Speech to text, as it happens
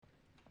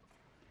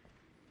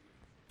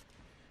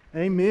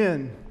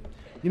Amen.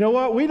 You know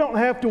what? We don't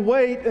have to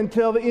wait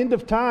until the end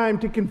of time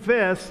to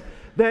confess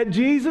that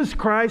Jesus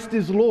Christ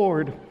is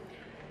Lord.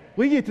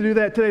 We get to do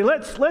that today.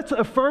 Let's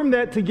affirm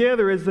that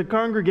together as the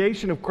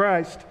congregation of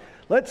Christ.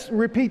 Let's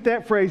repeat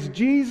that phrase.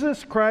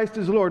 Jesus Christ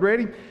is Lord.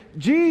 Ready?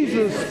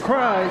 Jesus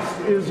Christ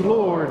is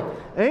Lord.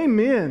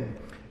 Amen.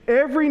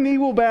 Every knee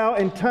will bow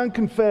and tongue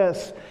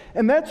confess.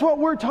 And that's what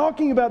we're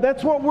talking about.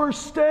 That's what we're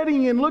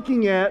studying and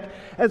looking at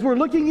as we're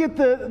looking at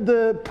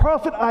the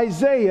prophet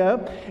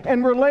Isaiah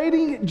and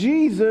relating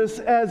Jesus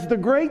as the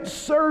great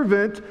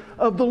servant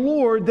of the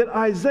Lord that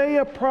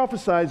Isaiah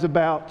prophesies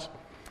about.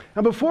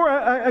 Now, before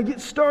I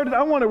get started,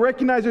 I want to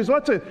recognize there's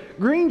lots of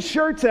green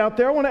shirts out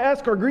there. I want to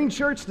ask our green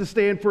shirts to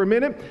stand for a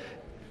minute.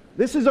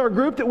 This is our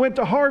group that went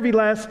to Harvey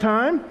last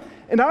time.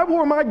 And I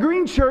wore my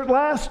green shirt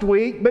last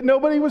week, but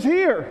nobody was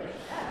here.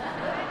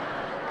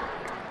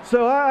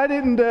 So I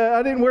didn't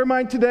wear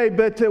mine today,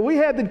 but we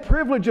had the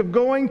privilege of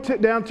going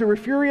down to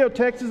Refugio,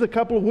 Texas a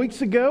couple of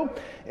weeks ago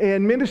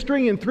and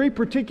ministering in 3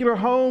 particular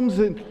homes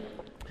and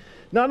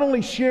not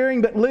only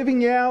sharing but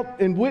living out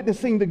and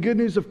witnessing the good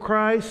news of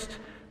Christ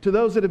to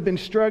those that have been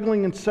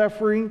struggling and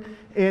suffering.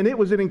 And it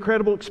was an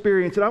incredible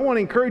experience. And I want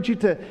to encourage you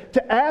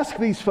to ask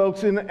these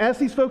folks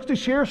to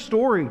share a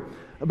story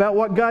about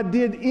what God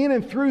did in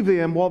and through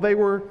them while they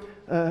were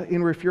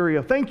in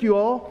Refugio. Thank you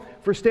all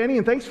for standing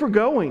and thanks for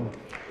going.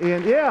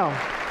 And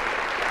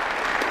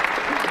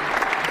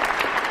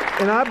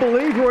and I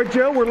believe, Roy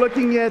Joe, we're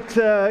looking at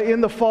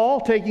in the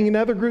fall taking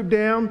another group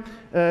down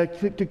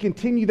to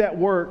continue that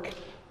work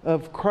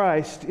of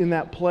Christ in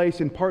that place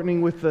and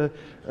partnering with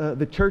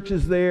the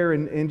churches there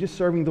and just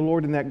serving the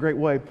Lord in that great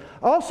way.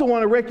 I also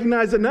want to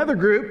recognize another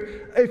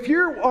group. If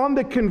you're on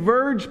the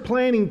Converge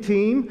planning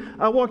team,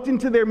 I walked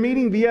into their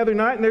meeting the other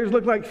night and there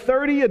looked like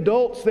 30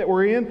 adults that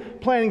were in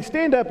planning.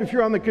 Stand up if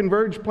you're on the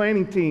Converge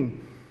planning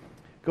team.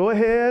 Go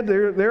ahead.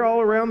 They're all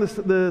around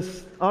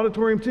this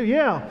auditorium too.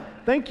 Yeah.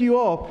 Thank you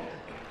all.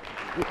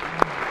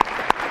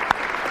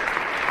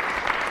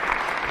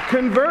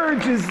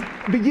 Converge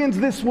begins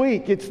this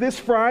week. It's this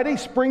Friday.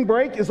 Spring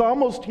break is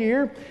almost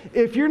here.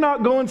 If you're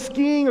not going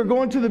skiing or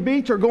going to the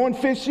beach or going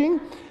fishing,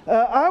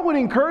 I would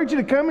encourage you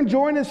to come and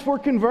join us for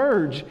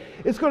Converge.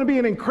 It's going to be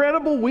an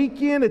incredible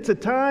weekend. It's a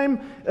time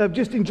of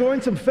just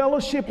enjoying some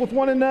fellowship with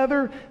one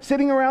another,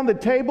 sitting around the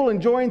table,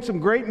 enjoying some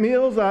great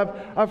meals.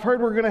 I've heard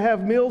we're going to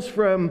have meals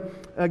from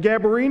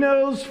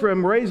Gabarino's,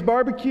 from Ray's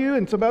Barbecue,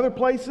 and some other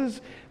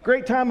places.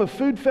 Great time of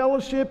food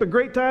fellowship, a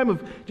great time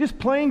of just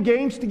playing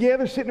games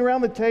together, sitting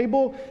around the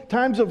table,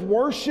 times of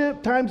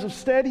worship, times of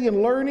study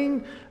and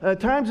learning,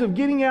 times of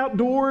getting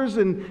outdoors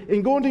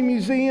and going to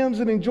museums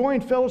and enjoying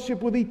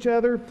fellowship with each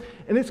other.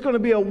 And it's going to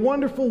be a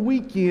wonderful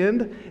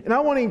weekend. And I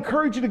want to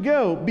encourage you to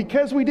go.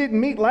 Because we didn't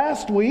meet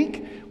last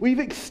week, we've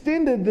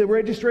extended the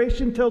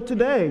registration till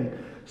today.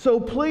 So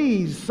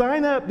please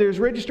sign up. There's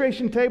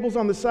registration tables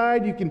on the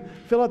side. You can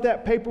fill out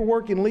that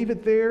paperwork and leave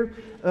it there.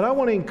 And I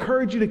want to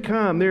encourage you to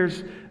come.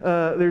 There's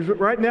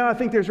right now, I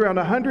think there's around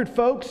 100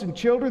 folks and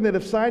children that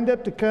have signed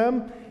up to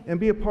come and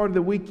be a part of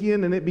the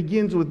weekend. And it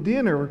begins with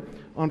dinner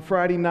on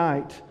Friday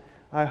night.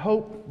 I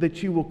hope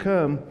that you will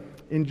come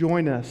and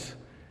join us.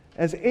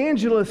 As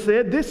Angela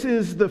said, this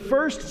is the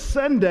first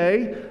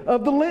Sunday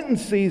of the Lenten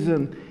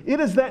season.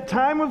 It is that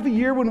time of the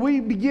year when we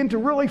begin to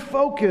really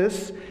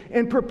focus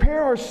and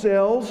prepare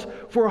ourselves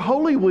for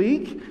Holy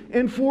Week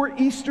and for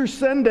Easter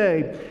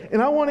Sunday.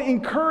 And I want to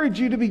encourage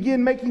you to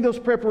begin making those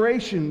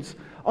preparations.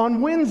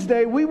 On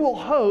Wednesday, we will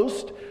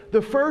host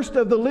the first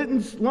of the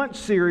Lenten lunch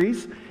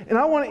series. And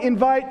I want to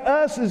invite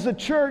us as a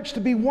church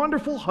to be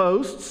wonderful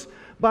hosts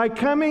by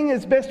coming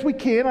as best we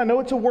can. I know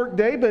it's a work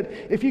day, but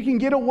if you can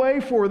get away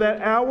for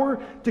that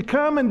hour to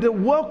come and to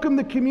welcome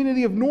the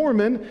community of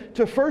Norman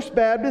to First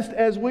Baptist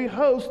as we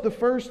host the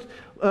first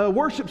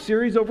worship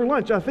series over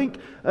lunch. I think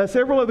a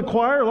lot of the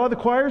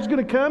choir is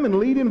going to come and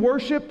lead in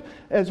worship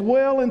as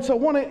well. And so I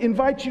want to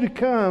invite you to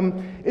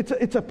come.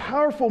 It's a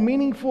powerful,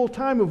 meaningful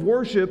time of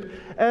worship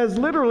as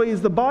literally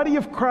as the body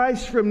of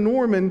Christ from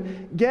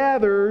Norman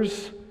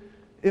gathers.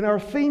 And our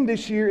theme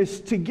this year is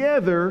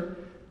Together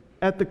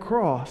at the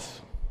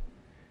Cross.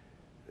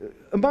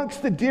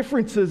 Amongst the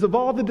differences of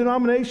all the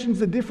denominations,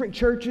 the different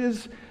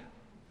churches,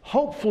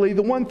 hopefully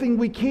the one thing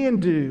we can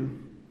do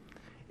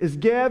is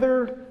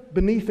gather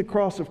beneath the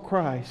cross of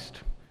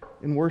Christ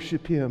and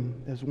worship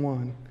Him as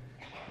one.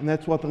 And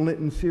that's what the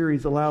Lenten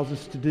series allows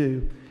us to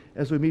do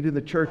as we meet in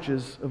the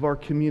churches of our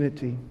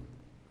community.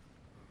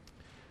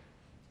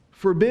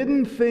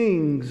 Forbidden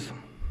things.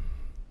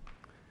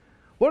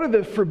 What are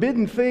the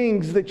forbidden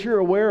things that you're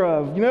aware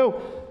of? You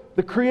know,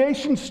 the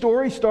creation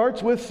story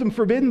starts with some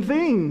forbidden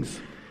things.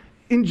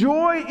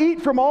 Enjoy,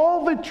 eat from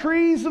all the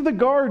trees of the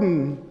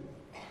garden,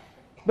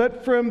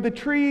 but from the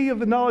tree of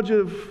the knowledge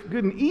of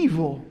good and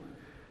evil,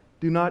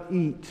 do not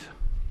eat.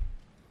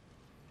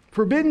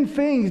 Forbidden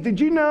things. Did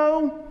you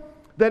know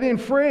that in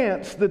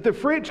France, that the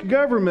French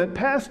government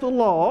passed a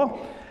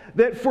law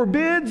that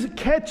forbids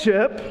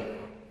ketchup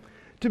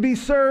to be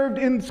served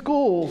in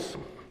schools?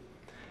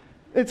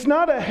 It's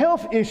not a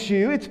health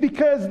issue. It's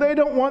because they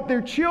don't want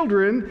their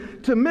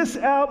children to miss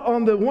out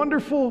on the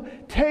wonderful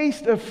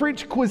taste of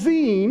French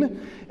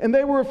cuisine, and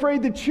they were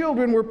afraid the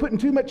children were putting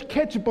too much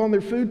ketchup on their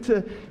food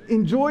to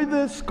enjoy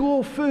the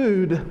school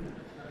food.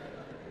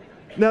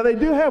 Now, they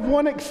do have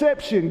one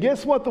exception.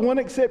 Guess what the one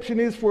exception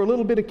is for a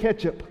little bit of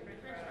ketchup?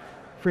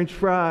 French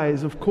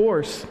fries, of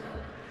course.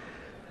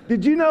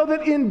 Did you know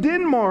that in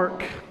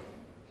Denmark,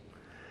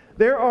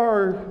 there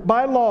are,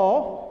 by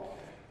law,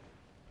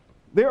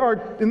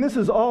 and this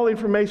is all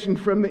information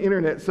from the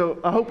internet, so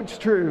I hope it's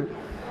true.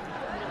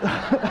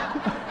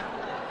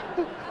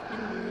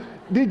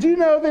 Did you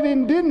know that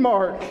in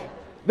Denmark,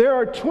 there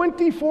are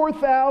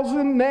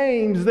 24,000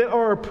 names that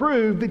are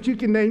approved that you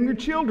can name your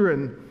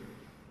children?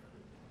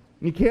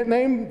 You can't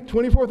name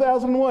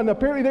 24,001.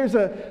 Apparently there's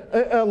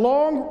a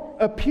long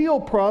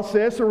appeal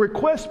process, a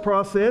request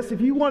process.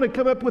 If you want to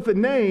come up with a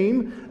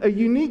name, a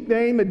unique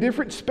name, a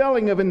different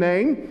spelling of a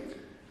name,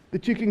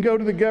 that you can go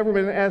to the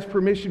government and ask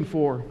permission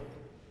for.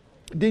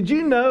 Did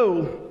you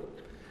know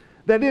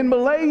that in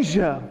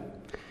Malaysia,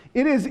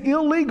 it is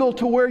illegal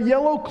to wear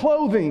yellow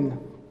clothing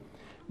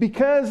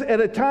because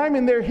at a time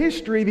in their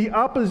history, the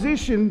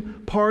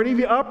opposition party,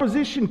 the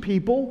opposition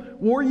people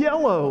wore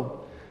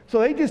yellow. So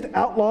they just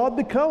outlawed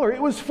the color.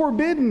 It was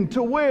forbidden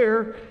to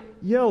wear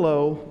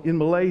yellow in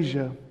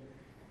Malaysia.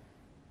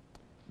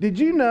 Did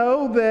you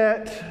know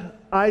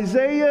that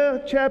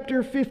Isaiah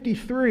chapter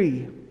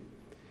 53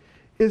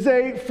 is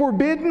a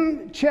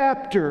forbidden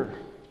chapter?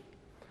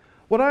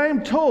 What I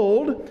am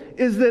told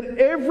is that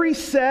every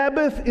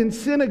Sabbath in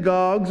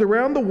synagogues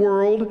around the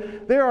world,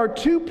 there are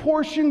two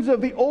portions of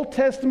the Old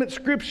Testament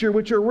scripture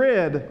which are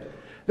read.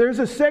 There's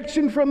a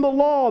section from the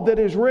law that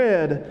is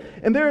read,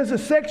 and there is a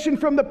section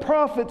from the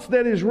prophets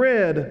that is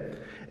read.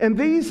 And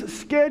these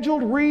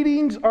scheduled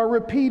readings are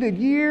repeated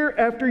year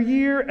after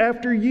year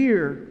after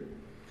year.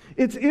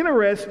 It's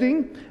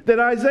interesting that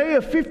Isaiah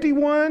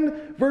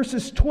 51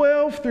 verses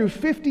 12 through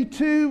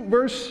 52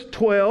 verse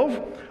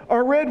 12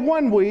 are read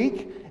one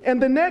week, and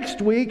the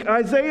next week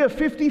Isaiah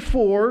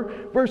 54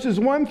 verses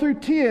 1 through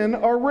 10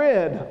 are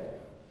read.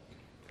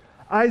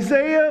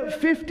 Isaiah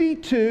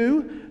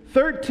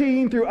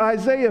 52:13 through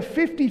Isaiah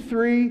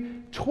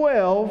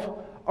 53:12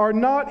 are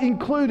not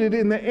included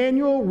in the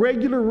annual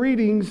regular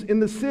readings in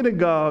the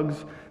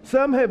synagogues.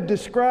 Some have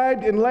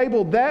described and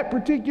labeled that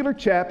particular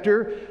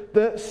chapter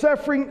the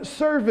Suffering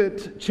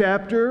Servant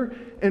chapter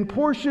and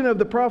portion of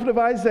the prophet of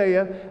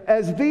Isaiah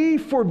as the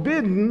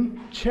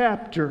forbidden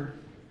chapter.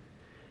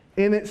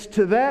 And it's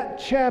to that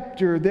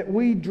chapter that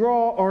we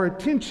draw our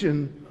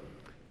attention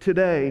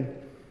today.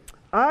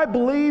 I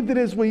believe that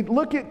as we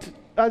look at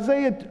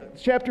Isaiah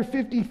chapter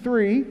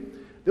 53,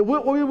 that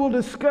what we will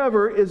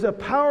discover is a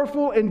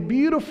powerful and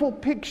beautiful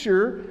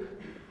picture,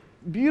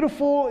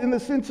 beautiful in the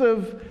sense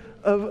of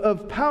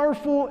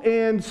powerful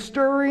and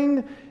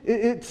stirring.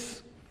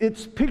 Its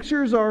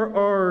pictures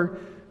are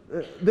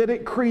that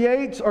it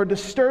creates are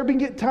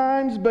disturbing at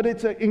times, but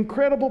it's an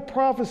incredible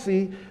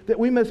prophecy that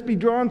we must be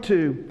drawn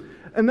to.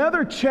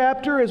 Another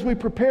chapter as we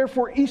prepare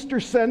for Easter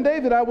Sunday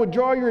that I would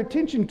draw your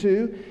attention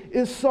to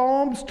is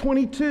Psalms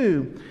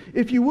 22.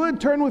 If you would,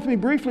 turn with me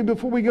briefly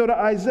before we go to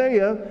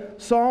Isaiah,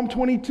 Psalm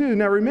 22.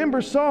 Now remember,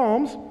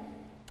 Psalms,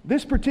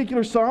 this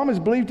particular psalm is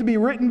believed to be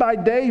written by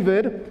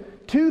David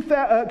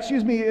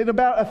in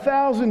about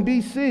 1000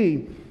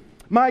 BC.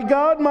 My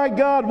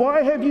God,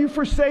 why have you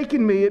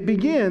forsaken me? It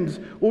begins.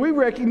 Well, we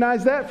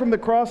recognize that from the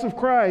cross of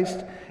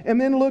Christ.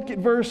 And then look at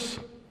verse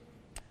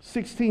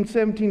 16,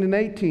 17, and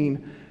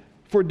 18.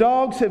 For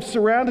dogs have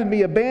surrounded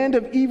me, a band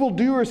of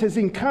evildoers has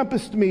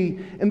encompassed me,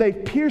 and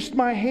they've pierced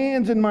my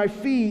hands and my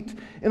feet,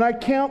 and I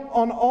can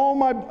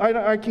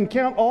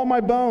count all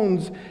my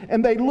bones.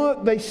 And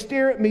they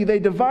stare at me, they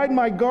divide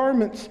my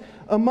garments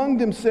among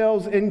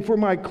themselves, and for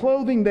my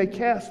clothing they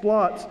cast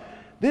lots.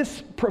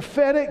 This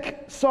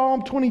prophetic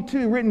Psalm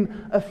 22,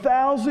 written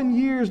 1,000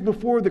 years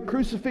before the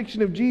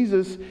crucifixion of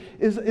Jesus,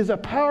 is a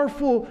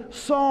powerful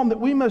psalm that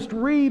we must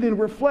read and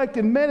reflect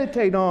and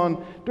meditate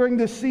on during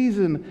this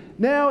season.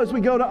 Now, as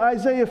we go to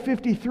Isaiah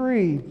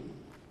 53,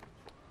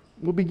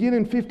 we'll begin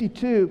in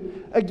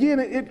 52. Again,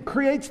 it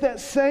creates that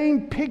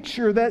same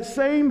picture, that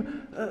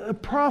same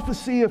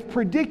prophecy of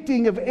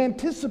predicting, of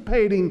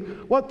anticipating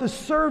what the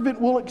servant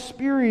will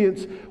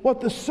experience,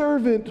 what the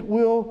servant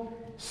will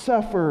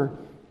suffer.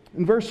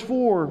 In verse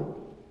 4,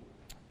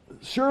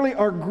 surely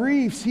our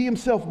griefs he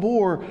himself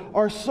bore,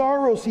 our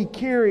sorrows he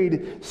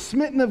carried,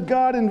 smitten of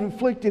God and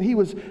afflicted. He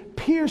was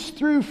pierced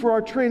through for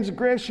our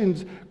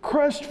transgressions,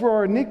 crushed for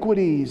our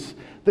iniquities.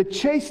 The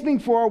chastening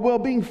for our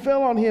well-being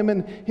fell on him,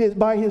 and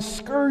by his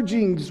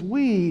scourgings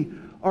we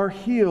are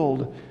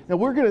healed. Now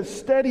we're going to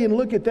study and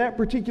look at that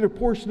particular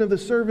portion of the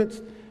servant's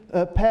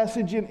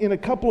passage in a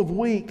couple of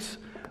weeks.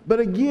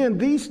 But again,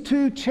 these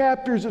two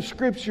chapters of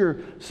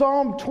Scripture,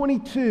 Psalm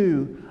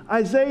 22,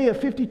 Isaiah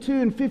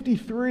 52 and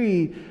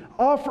 53,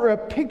 offer a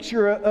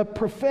picture, a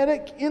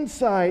prophetic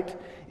insight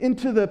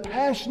into the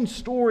passion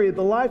story of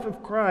the life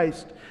of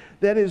Christ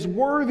that is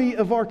worthy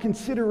of our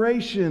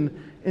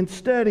consideration and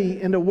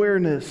study and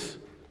awareness.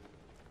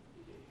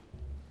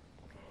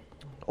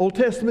 Old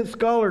Testament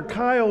scholar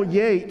Kyle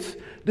Yates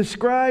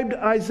described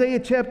Isaiah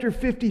chapter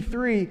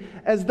 53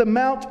 as the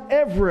Mount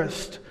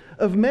Everest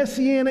of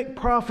messianic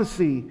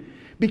prophecy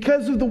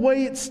because of the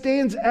way it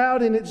stands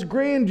out in its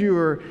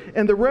grandeur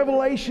and the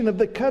revelation of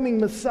the coming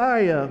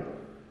Messiah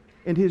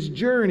and his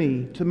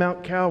journey to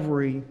Mount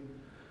Calvary.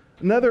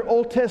 Another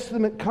Old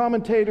Testament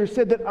commentator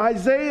said that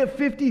Isaiah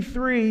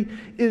 53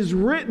 is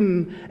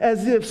written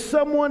as if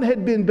someone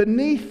had been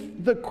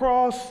beneath the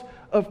cross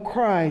of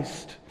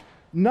Christ,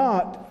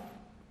 not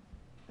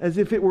as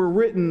if it were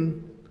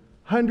written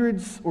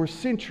hundreds or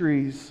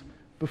centuries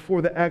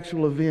before the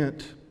actual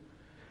event.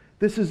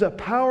 This is a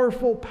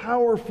powerful,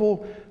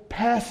 powerful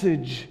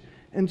passage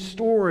and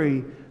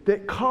story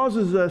that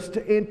causes us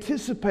to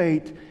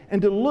anticipate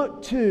and to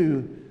look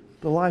to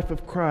the life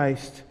of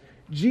Christ,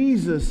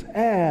 Jesus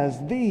as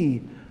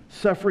the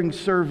suffering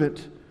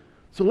servant.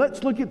 So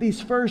let's look at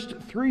these first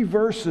three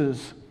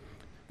verses.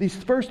 These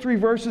first three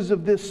verses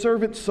of this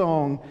servant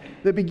song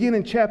that begin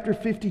in chapter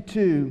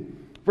 52.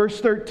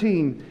 Verse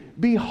 13,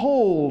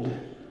 "Behold,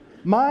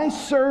 my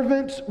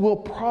servant will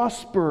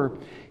prosper.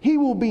 He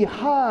will be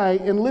high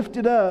and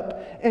lifted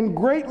up and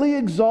greatly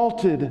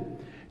exalted.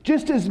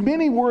 Just as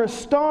many were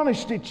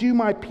astonished at you,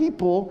 my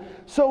people,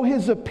 so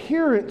his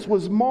appearance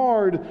was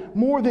marred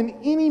more than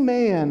any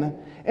man,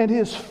 and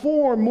his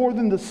form more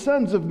than the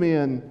sons of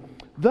men.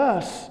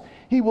 Thus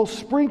he will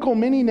sprinkle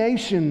many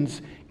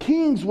nations.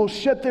 Kings will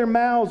shut their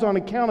mouths on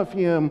account of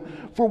him.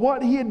 For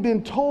what he had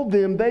been told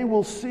them they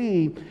will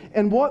see,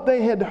 and what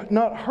they had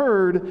not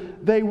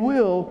heard they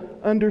will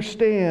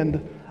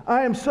understand."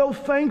 I am so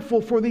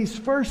thankful for these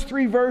first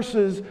three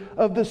verses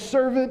of the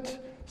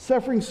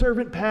suffering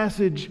servant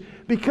passage,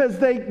 because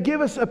they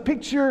give us a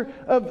picture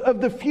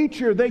of the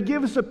future. They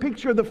give us a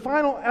picture of the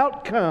final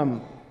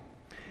outcome.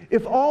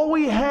 If all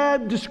we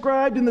had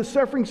described in the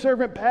suffering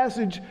servant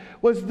passage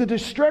was the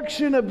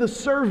destruction of the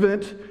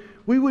servant,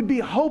 we would be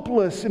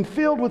hopeless and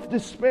filled with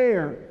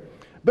despair.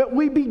 But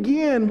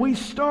we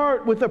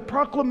start with a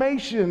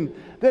proclamation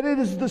that it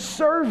is the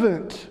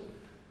servant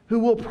who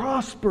will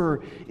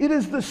prosper. It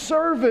is the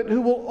servant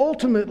who will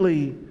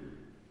ultimately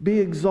be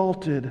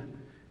exalted.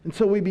 And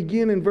so we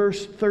begin in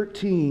verse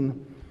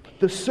 13.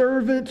 The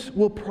servant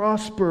will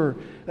prosper.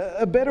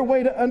 A better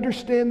way to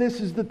understand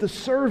this is that the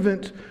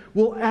servant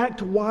will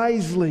act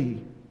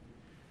wisely.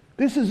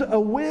 This is a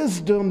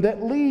wisdom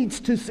that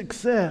leads to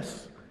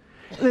success.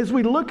 And as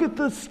we look at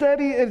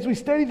as we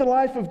study the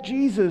life of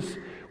Jesus,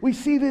 we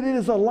see that it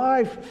is a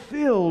life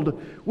filled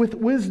with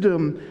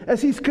wisdom.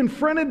 As he's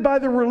confronted by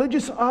the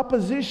religious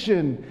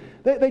opposition,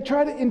 they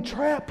try to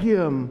entrap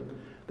him.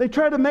 They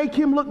try to make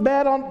him look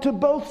bad to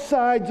both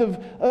sides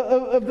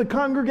of the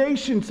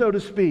congregation, so to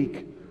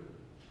speak.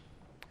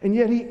 And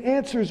yet he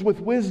answers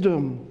with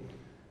wisdom.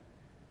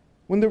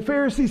 When the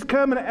Pharisees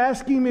come and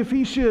ask him if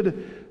he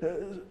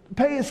should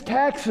pay his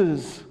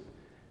taxes,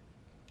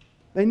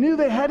 they knew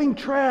they had him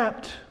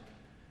trapped.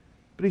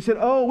 But he said,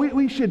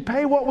 we should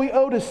pay what we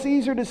owe to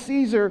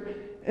Caesar,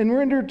 and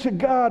render to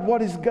God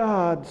what is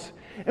God's.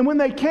 And when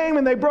they came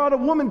and they brought a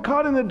woman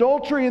caught in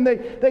adultery, and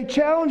they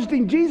challenged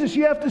him, "Jesus,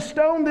 you have to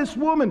stone this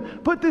woman.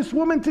 Put this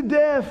woman to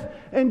death."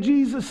 And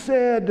Jesus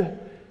said,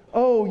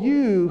 "Oh,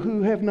 you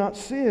who have not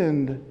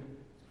sinned,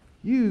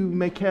 you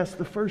may cast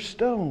the first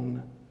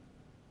stone."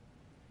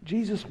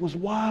 Jesus was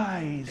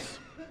wise,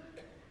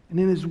 and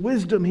in his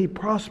wisdom he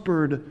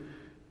prospered.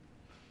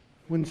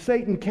 When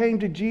Satan came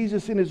to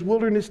Jesus in his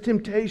wilderness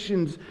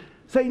temptations,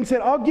 Satan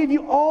said, "I'll give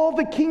you all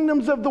the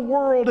kingdoms of the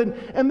world,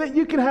 and that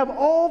you can have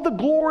all the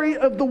glory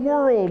of the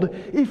world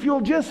if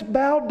you'll just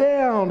bow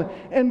down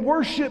and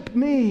worship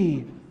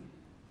me."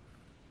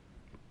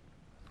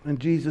 And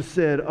Jesus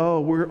said,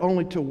 we're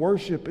only to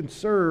worship and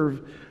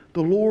serve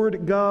the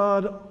Lord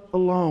God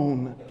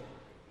alone.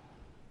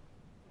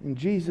 And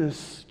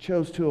Jesus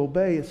chose to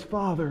obey his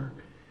Father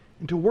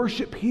and to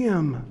worship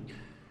him.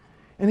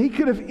 And he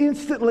could have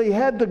instantly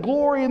had the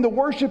glory and the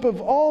worship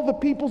of all the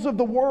peoples of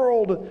the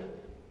world.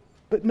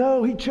 But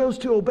no, he chose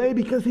to obey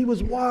because he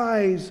was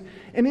wise.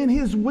 And in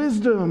his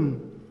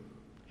wisdom,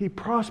 he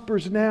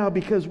prospers now.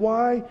 Because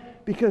why?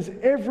 Because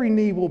every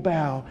knee will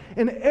bow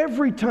and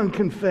every tongue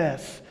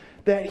confess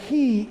that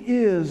he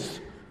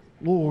is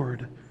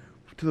Lord,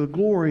 to the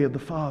glory of the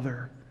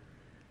Father.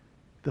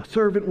 The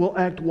servant will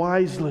act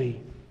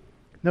wisely.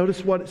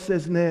 Notice what it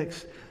says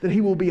next, that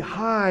he will be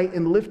high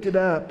and lifted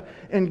up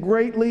and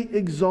greatly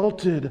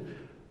exalted.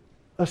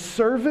 A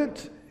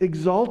servant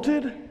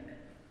exalted?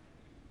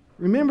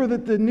 Remember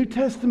that the New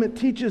Testament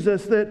teaches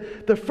us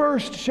that the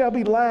first shall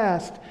be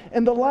last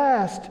and the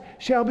last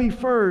shall be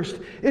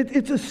first.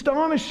 It's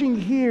astonishing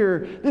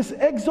here, this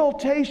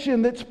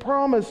exaltation that's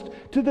promised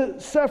to the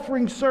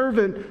suffering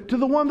servant, to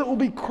the one that will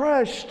be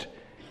crushed.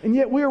 And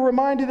yet we are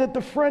reminded at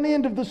the front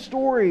end of the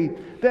story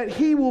that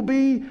he will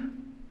be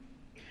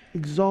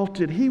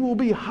exalted. He will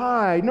be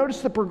high. Notice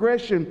the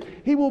progression.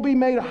 He will be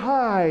made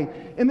high.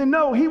 And then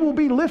he will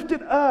be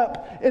lifted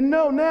up. And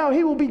now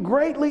he will be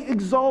greatly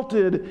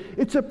exalted.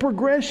 It's a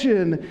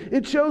progression.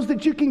 It shows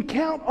that you can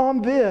count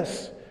on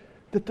this,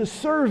 that the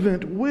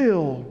servant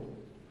will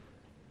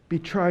be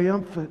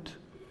triumphant.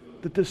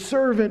 that the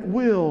servant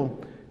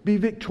will be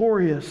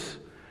victorious.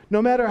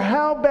 No matter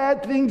how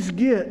bad things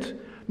get,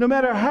 no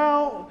matter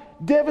how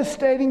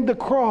devastating the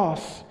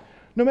cross,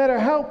 no matter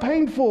how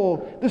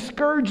painful the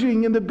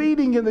scourging and the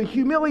beating and the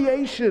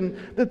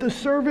humiliation that the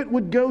servant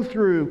would go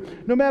through,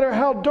 no matter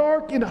how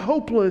dark and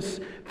hopeless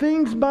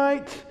things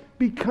might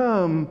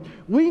become,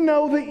 we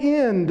know the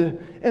end.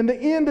 And the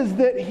end is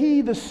that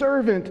He, the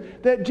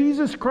servant, that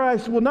Jesus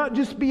Christ will not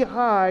just be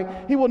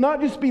high, He will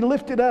not just be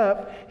lifted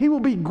up, He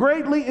will be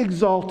greatly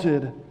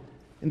exalted.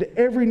 And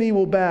every knee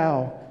will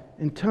bow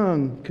and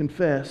tongue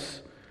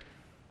confess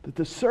that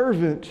the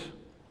servant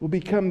will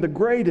become the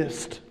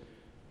greatest,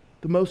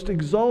 the most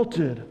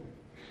exalted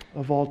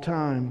of all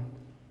time.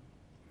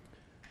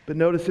 But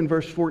notice in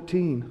verse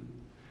 14,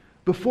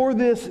 before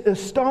this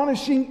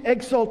astonishing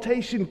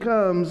exaltation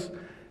comes,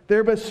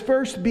 there must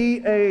first be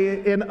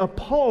an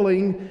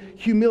appalling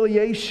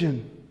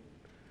humiliation.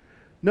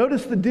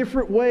 Notice the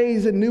different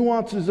ways and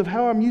nuances of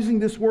how I'm using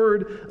this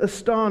word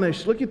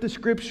astonished. Look at the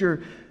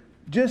scripture.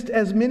 Just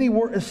as many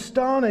were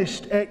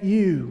astonished at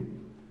you.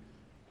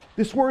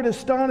 This word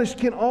astonished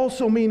can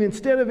also mean,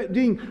 instead of it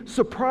being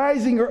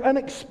surprising or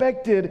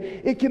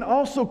unexpected, it can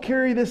also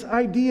carry this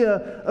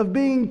idea of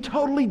being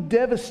totally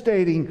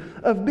devastating,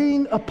 of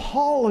being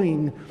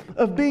appalling,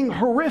 of being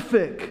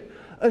horrific.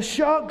 A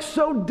shock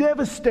so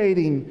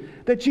devastating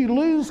that you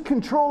lose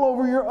control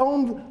over your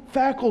own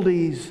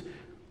faculties,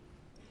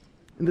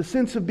 in the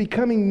sense of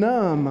becoming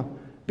numb,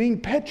 being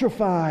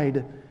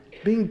petrified,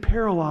 being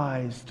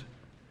paralyzed.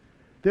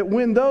 That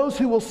when those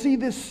who will see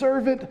this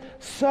servant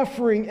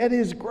suffering at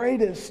his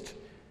greatest,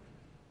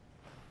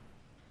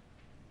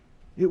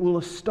 it will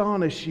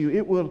astonish you.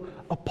 It will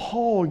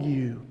appall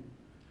you.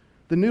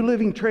 The New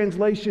Living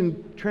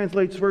Translation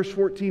translates verse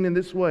 14 in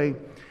this way.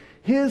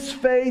 His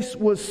face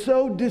was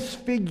so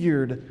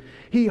disfigured,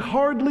 he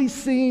hardly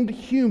seemed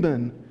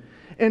human.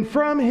 And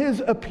from his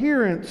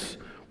appearance,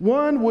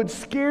 one would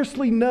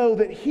scarcely know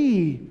that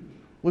he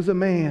was a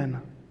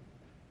man.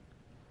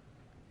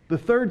 The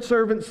third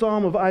servant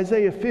psalm of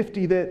Isaiah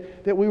 50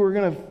 that we were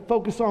going to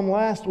focus on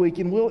last week,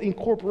 and we'll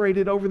incorporate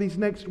it over these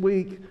next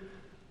week.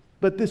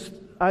 But this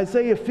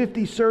Isaiah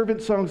 50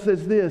 servant song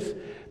says this,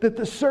 that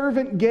the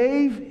servant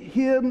gave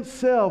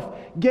himself,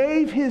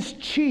 gave his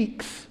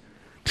cheeks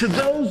to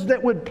those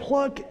that would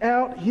pluck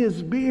out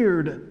his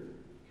beard.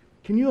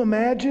 Can you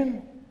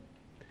imagine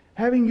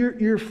having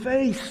your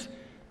face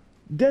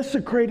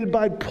desecrated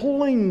by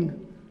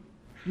pulling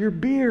your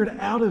beard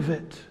out of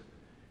it?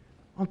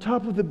 On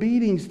top of the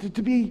beatings,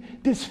 to be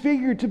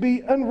disfigured, to be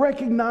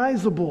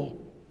unrecognizable.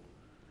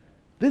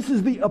 This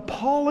is the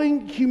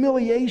appalling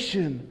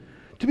humiliation,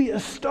 to be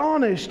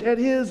astonished at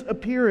his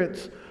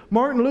appearance.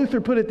 Martin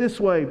Luther put it this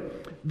way,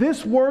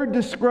 this word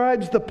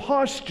describes the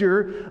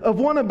posture of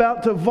one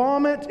about to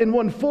vomit and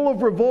one full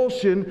of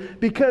revulsion,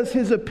 because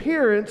his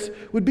appearance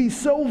would be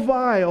so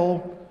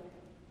vile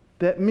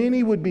that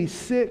many would be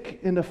sick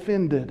and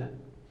offended.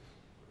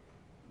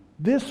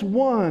 This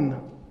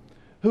one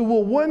who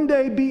will one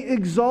day be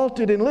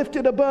exalted and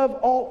lifted above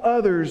all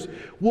others,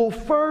 will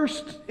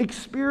first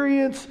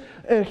experience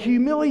a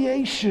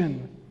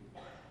humiliation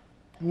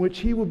in which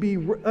he will be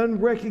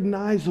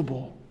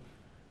unrecognizable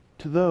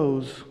to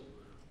those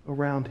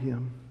around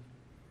him.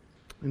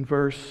 In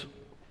verse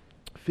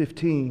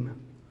 15,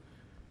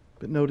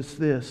 but notice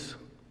this,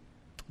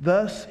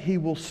 thus he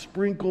will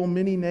sprinkle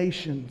many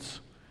nations.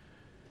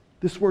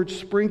 This word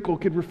sprinkle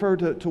could refer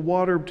to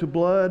water, to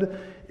blood.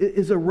 It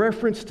is a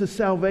reference to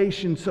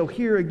salvation. So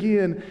here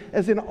again,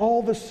 as in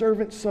all the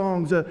servant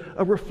songs, a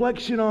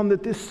reflection on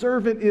that this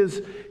servant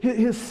is,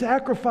 his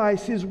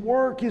sacrifice, his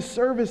work, his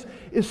service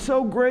is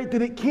so great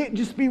that it can't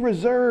just be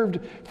reserved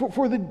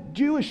for the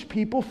Jewish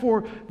people,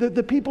 for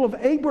the people of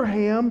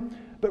Abraham,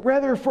 but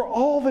rather for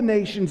all the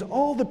nations,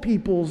 all the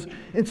peoples.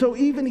 And so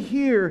even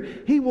here,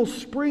 he will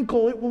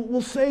sprinkle, it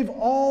will save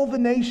all the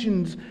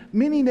nations,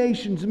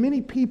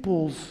 many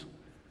peoples.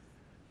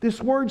 This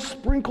word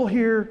sprinkle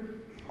here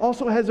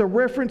also has a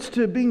reference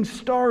to being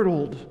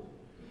startled,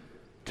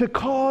 to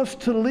cause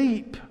to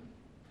leap,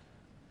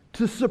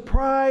 to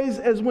surprise,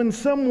 as when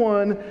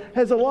someone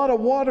has a lot of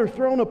water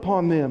thrown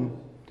upon them.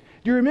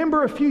 Do you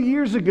remember a few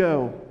years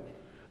ago,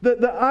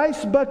 the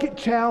ice bucket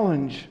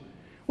challenge?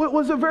 It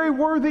was a very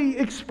worthy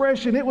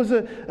expression. It was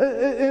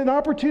an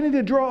opportunity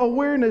to draw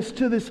awareness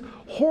to this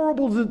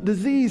horrible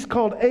disease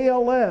called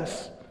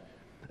ALS.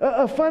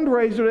 A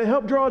fundraiser to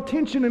help draw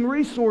attention and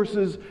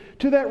resources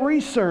to that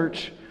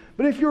research.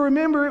 But if you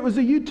remember, it was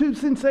a YouTube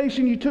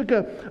sensation. You took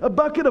a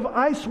bucket of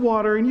ice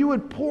water and you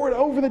would pour it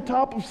over the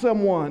top of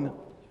someone.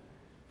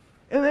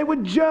 And they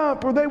would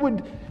jump, or they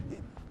would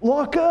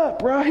lock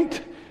up,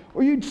 right?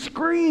 Or you'd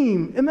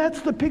scream. And that's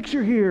the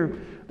picture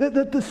here.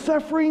 That the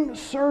suffering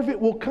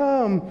servant will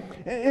come.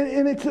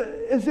 And it's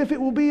as if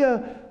it will be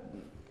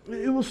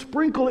it will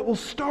sprinkle, it will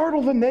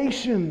startle the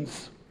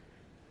nations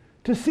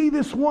to see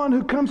this one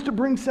who comes to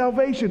bring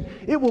salvation.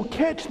 It will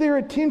catch their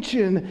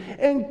attention,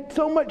 and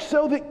so much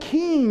so that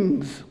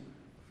kings,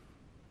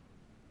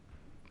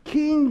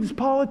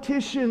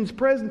 politicians,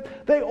 presidents,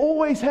 they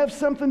always have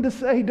something to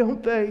say,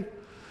 don't they?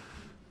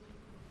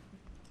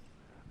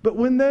 But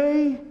when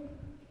they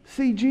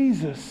see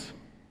Jesus,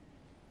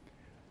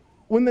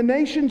 when the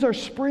nations are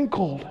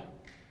sprinkled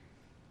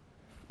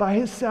by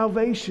His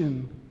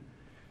salvation,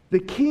 the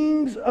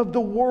kings of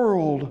the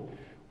world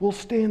will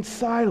stand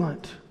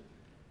silent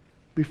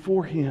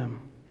before Him.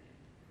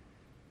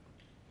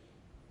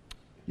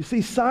 You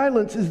see,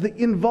 silence is the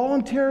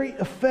involuntary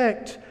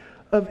effect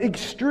of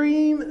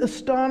extreme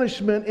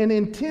astonishment and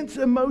intense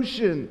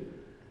emotion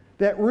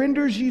that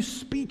renders you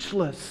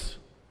speechless.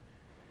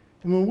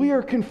 And when we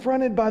are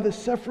confronted by the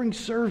suffering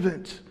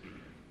servant,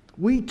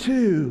 we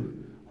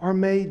too are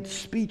made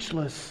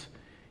speechless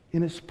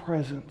in His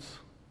presence.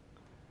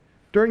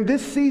 During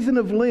this season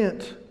of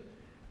Lent,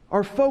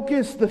 our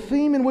focus, the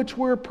theme in which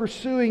we're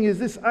pursuing, is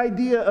this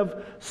idea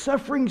of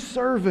suffering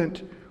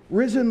servant,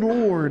 risen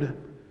Lord.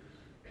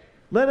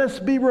 Let us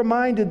be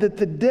reminded that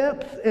the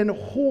depth and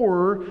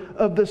horror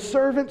of the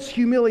servant's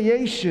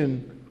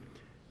humiliation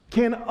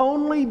can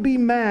only be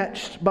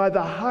matched by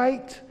the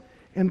height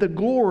and the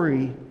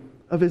glory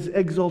of His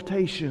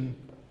exaltation.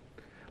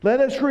 Let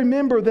us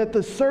remember that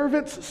the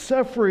servant's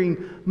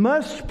suffering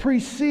must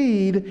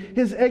precede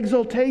his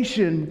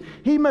exaltation.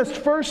 He must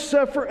first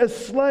suffer as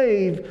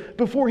slave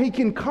before he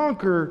can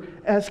conquer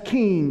as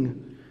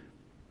king.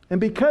 And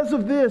because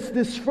of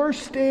this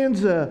first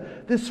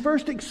stanza, this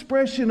first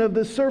expression of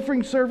the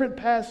suffering servant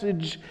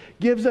passage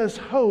gives us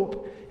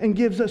hope and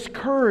gives us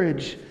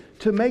courage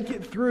to make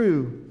it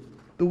through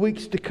the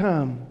weeks to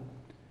come,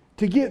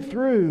 to get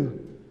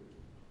through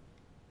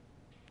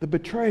the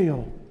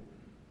betrayal,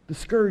 the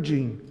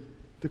scourging,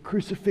 the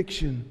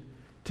crucifixion,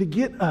 to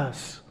get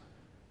us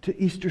to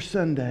Easter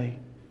Sunday.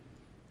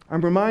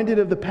 I'm reminded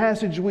of the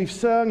passage we've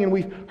sung and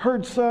we've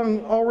heard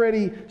sung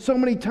already so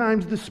many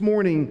times this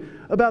morning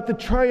about the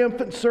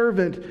triumphant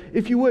servant.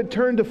 If you would,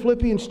 turn to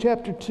Philippians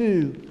chapter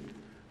 2.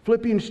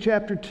 Philippians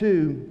chapter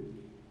 2.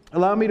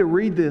 Allow me to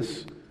read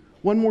this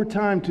one more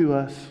time to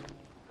us.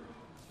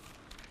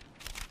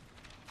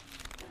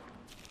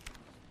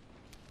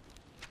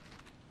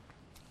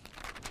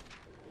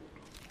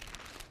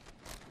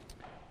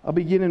 I'll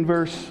begin in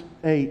verse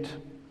 8.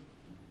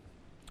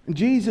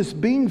 Jesus,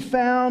 being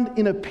found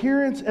in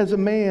appearance as a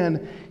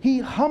man, He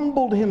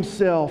humbled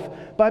Himself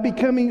by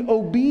becoming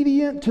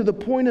obedient to the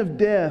point of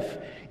death,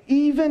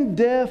 even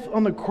death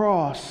on the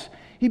cross.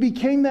 He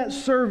became that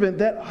servant,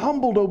 that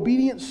humbled,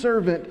 obedient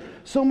servant,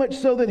 so much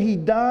so that He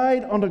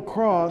died on the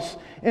cross.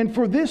 And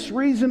for this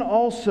reason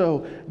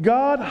also,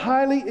 God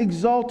highly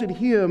exalted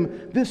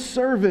Him, this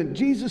servant,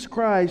 Jesus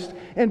Christ,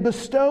 and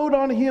bestowed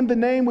on Him the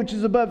name which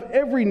is above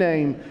every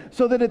name,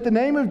 so that at the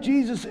name of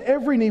Jesus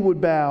every knee would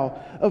bow,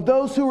 of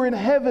those who are in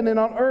heaven and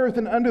on earth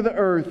and under the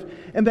earth,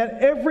 and that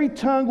every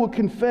tongue will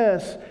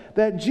confess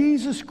that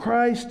Jesus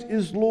Christ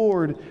is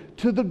Lord,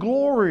 to the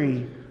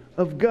glory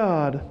of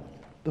God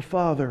the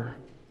Father.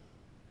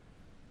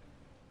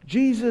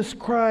 Jesus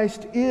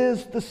Christ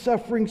is the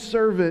suffering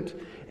servant,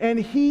 and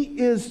He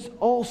is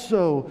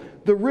also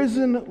the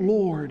risen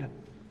Lord.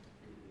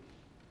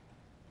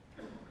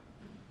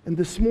 And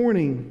this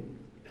morning,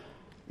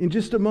 in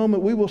just a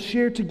moment, we will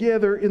share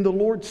together in the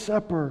Lord's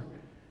Supper,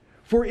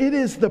 for it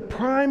is the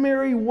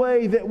primary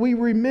way that we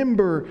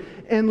remember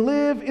and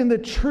live in the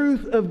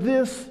truth of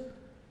this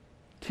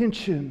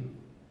tension.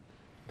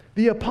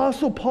 The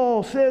Apostle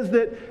Paul says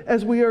that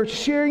as we are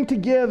sharing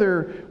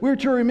together, we're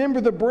to remember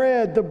the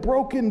bread, the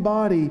broken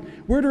body.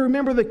 We're to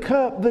remember the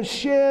cup, the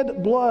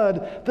shed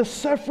blood, the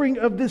suffering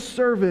of this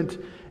servant.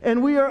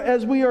 And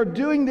as we are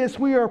doing this,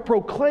 we are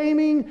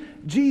proclaiming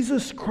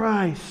Jesus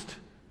Christ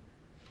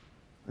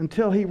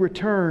until He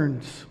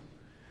returns.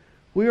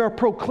 We are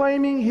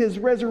proclaiming His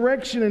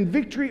resurrection and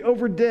victory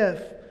over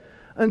death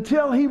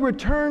until He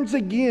returns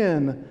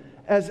again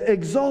as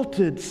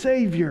exalted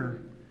Savior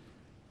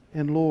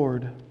and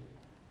Lord.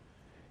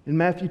 In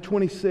Matthew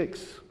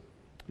 26,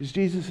 as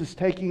Jesus is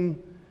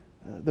taking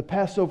the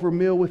Passover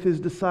meal with His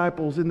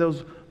disciples in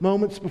those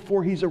moments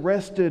before He's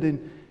arrested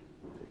and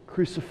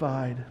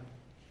crucified,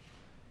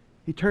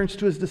 He turns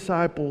to His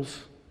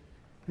disciples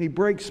and He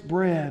breaks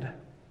bread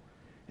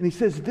and He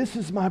says, "This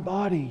is my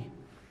body.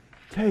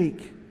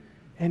 Take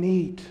and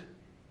eat."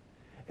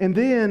 And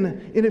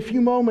then in a few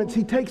moments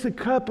He takes a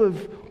cup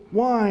of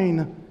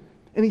wine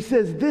and He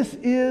says, "This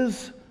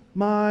is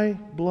my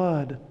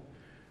blood.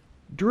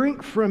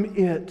 Drink from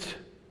it,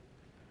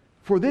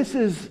 for this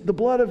is the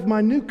blood of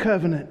my new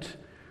covenant,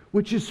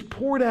 which is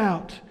poured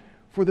out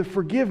for the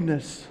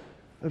forgiveness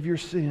of your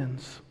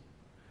sins."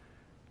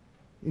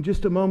 In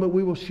just a moment,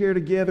 we will share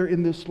together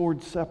in this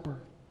Lord's Supper.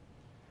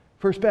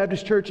 First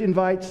Baptist Church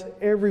invites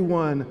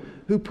everyone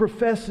who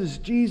professes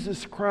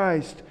Jesus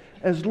Christ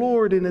as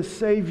Lord and as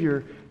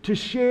Savior to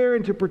share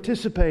and to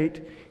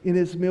participate in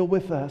His meal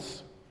with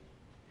us.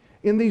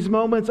 In these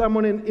moments, I'm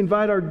going to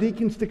invite our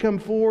deacons to come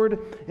forward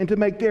and to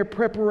make their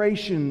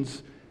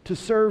preparations to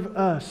serve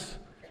us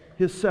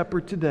His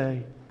supper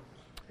today.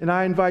 And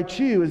I invite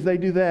you, as they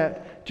do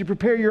that, to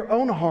prepare your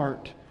own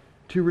heart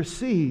to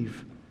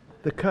receive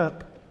the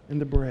cup and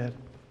the bread.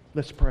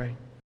 Let's pray.